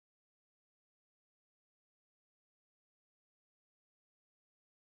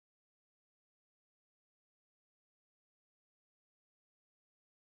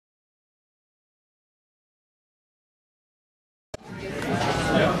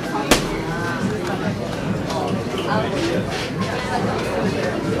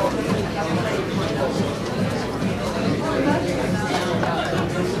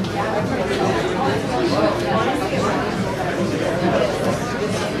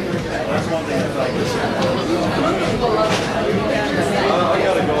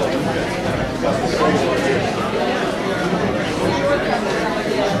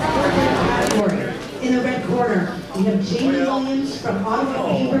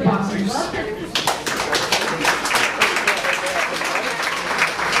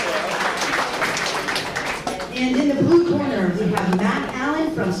And in the blue corner, we have Matt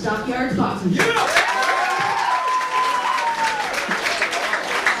Allen from Stockyards Boxing.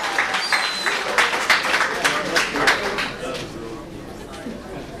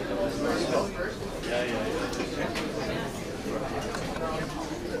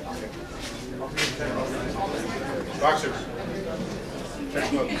 Boxers.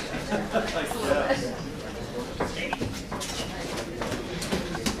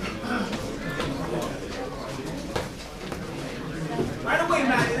 Right away,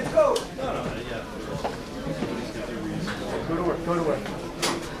 Matty. Let's go. Go to work. Go to work.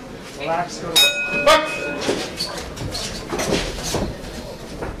 Relax. Go to work.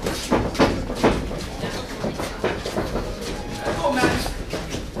 Let's go, Matty.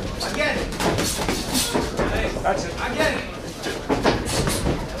 Again. That's it. Again.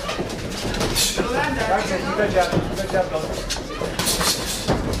 Little land there. That's it. Good job. Good job, brother.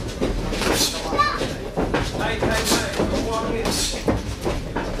 Tight, tight, tight. Go walk in.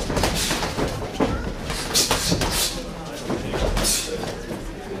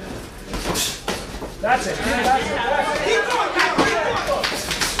 That's it. That's it. That's it. Keep going, Matt. Keep going.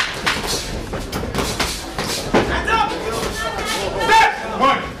 Hands up. Set!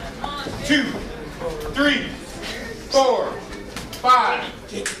 1, 2, 3, 4, 5,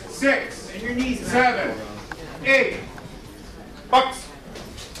 6, Bend your knees, Matt. 7, 8. Bucks.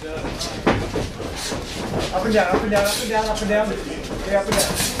 Up and down. Up and down. Up and down. Up and down. Okay, up and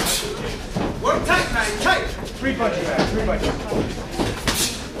down. Work tight, Matty. Tight. 3 punches, man. 3 punches.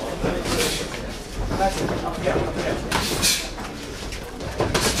 That's it. Up and down. Up and down.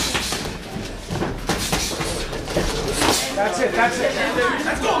 That's it. That's it.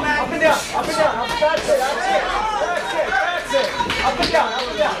 Let's go, Matt. Up and down. Up and down. That's it. That's it. That's it. That's it. Up and down. Up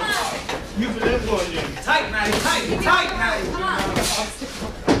and down. You for this one, Jayme. Tight, Matty. Tight. Tight, Matty.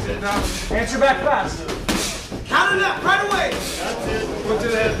 Answer back fast. Count it up right away. That's it. Look to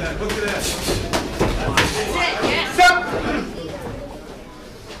the head, man. Look to the head. Stop!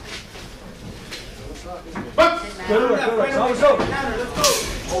 Bucks. Go to work. Go to work. It's almost over. Counter. Let's go.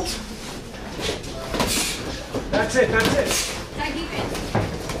 That's it. That's it.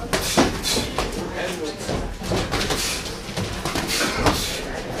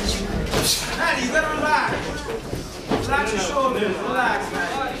 Matty, you gotta relax. Relax your shoulders. Relax,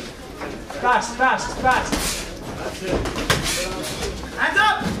 Matty. Fast. Fast. Fast. Hands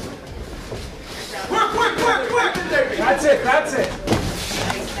up. Work, work, work, work. That's it. That's it.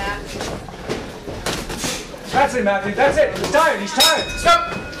 That's it, Matthew. That's it. He's tired. He's tired.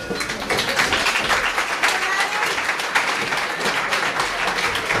 Stop.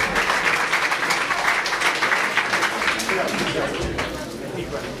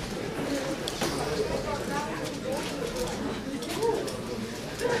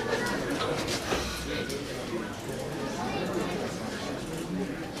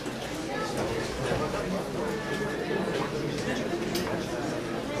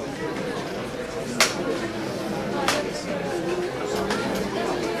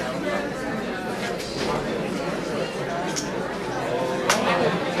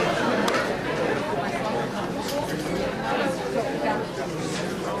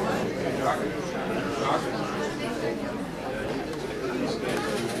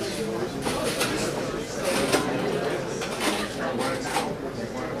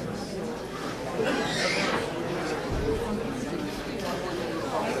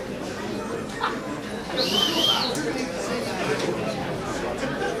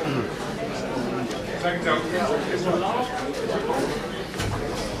 Second out.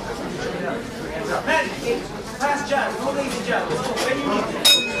 Matty, fast jab. No lazy jab. Let's go. Bend your knees.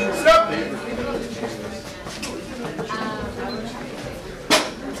 Stop.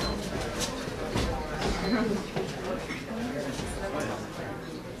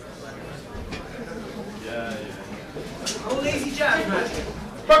 No lazy jab, Matty.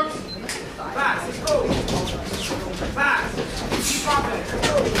 Bucks. Fast. Let's go. Fast. Keep popping. Let's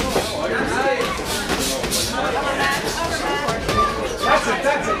go. That's it.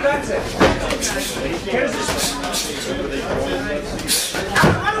 That's it. That's it. That's it. Here's this.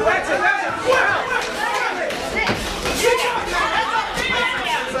 Run away. That's it. That's it.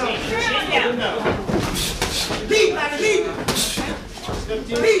 Lead, Matty. Lead.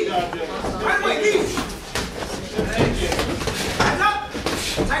 Lead. Run away. Lead. Hands up.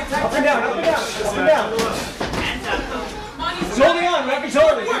 Tight, tight, Up and down. Up and down. Up and down. He's holding on. Referee's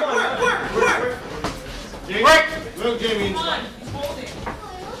holding. Come on. Work. Break. Look, Jayme.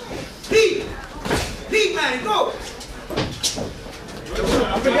 Lead. Lead, Matty. Go.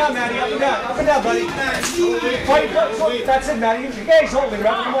 Up and down, Matty. Up and down. Up and down, buddy. Fight. That's it, Matty. You guys hold me,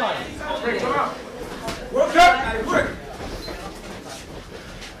 right? Come on. Work up, Matty, work.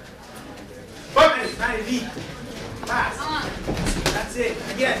 Matty, lead. Pass. That's it.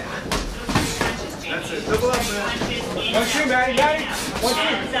 Again. That's it. Double up, man. 1-2, Matty. Matty.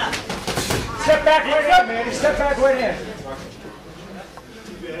 1-2. Step back right hand, Matty. Step back right hand.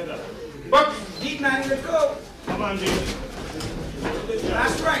 Keep your head up. Buck. Lead, Matty, let's go. Come on, Jayme.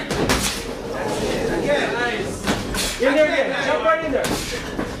 Last right. That's it. Again. Nice. In there again. Jump right in there.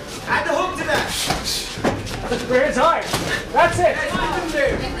 Add the hook to that. Put your hands high. That's it.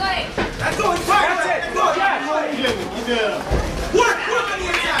 Let's go. It's fire. That's it. Let's go. Yeah. Jayme, keep your head up. Work on the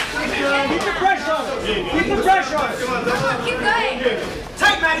inside. Keep the pressure on him. Keep the pressure on him. Come on, double up. Keep going.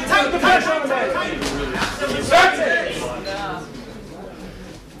 Tight, Matty. Tight. Keep the pressure on him, Matty. That's it.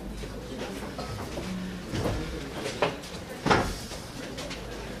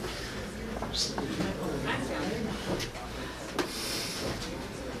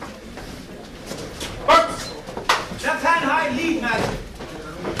 Left hand high, lead, Matty.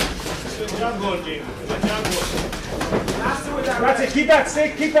 Good job going, Jayme. Good job going. Master with that That's it. Keep that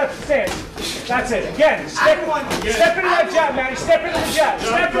stick. Keep that stance. That's it. Again. Step into that jab, Matty. Step into the jab.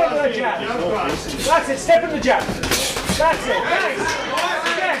 Step into the jab. That's it. Step into the jab. That's it. Nice.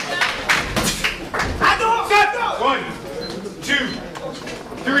 Again. Add the hook. 1, 2,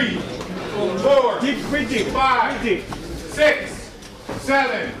 3, 4, Deep. Breathe deep. 5, Breathe deep. 6,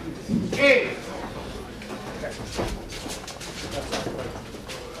 7, 8.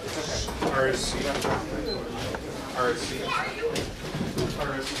 RSC.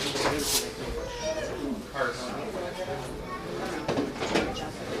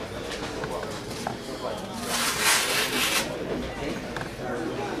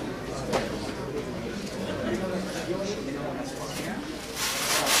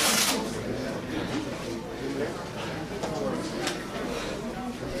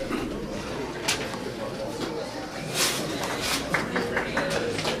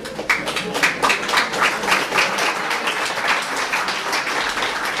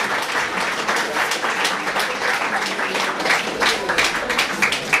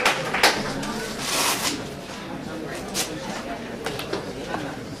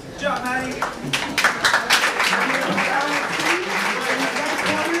 Good job, Matty.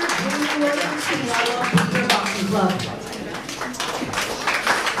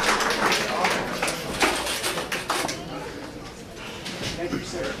 Thank you,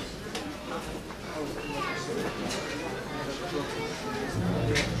 sir.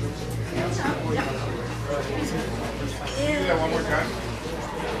 Can you do that one more time?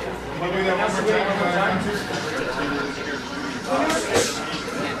 Can you do that one more time?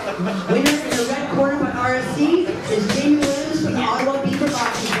 Winner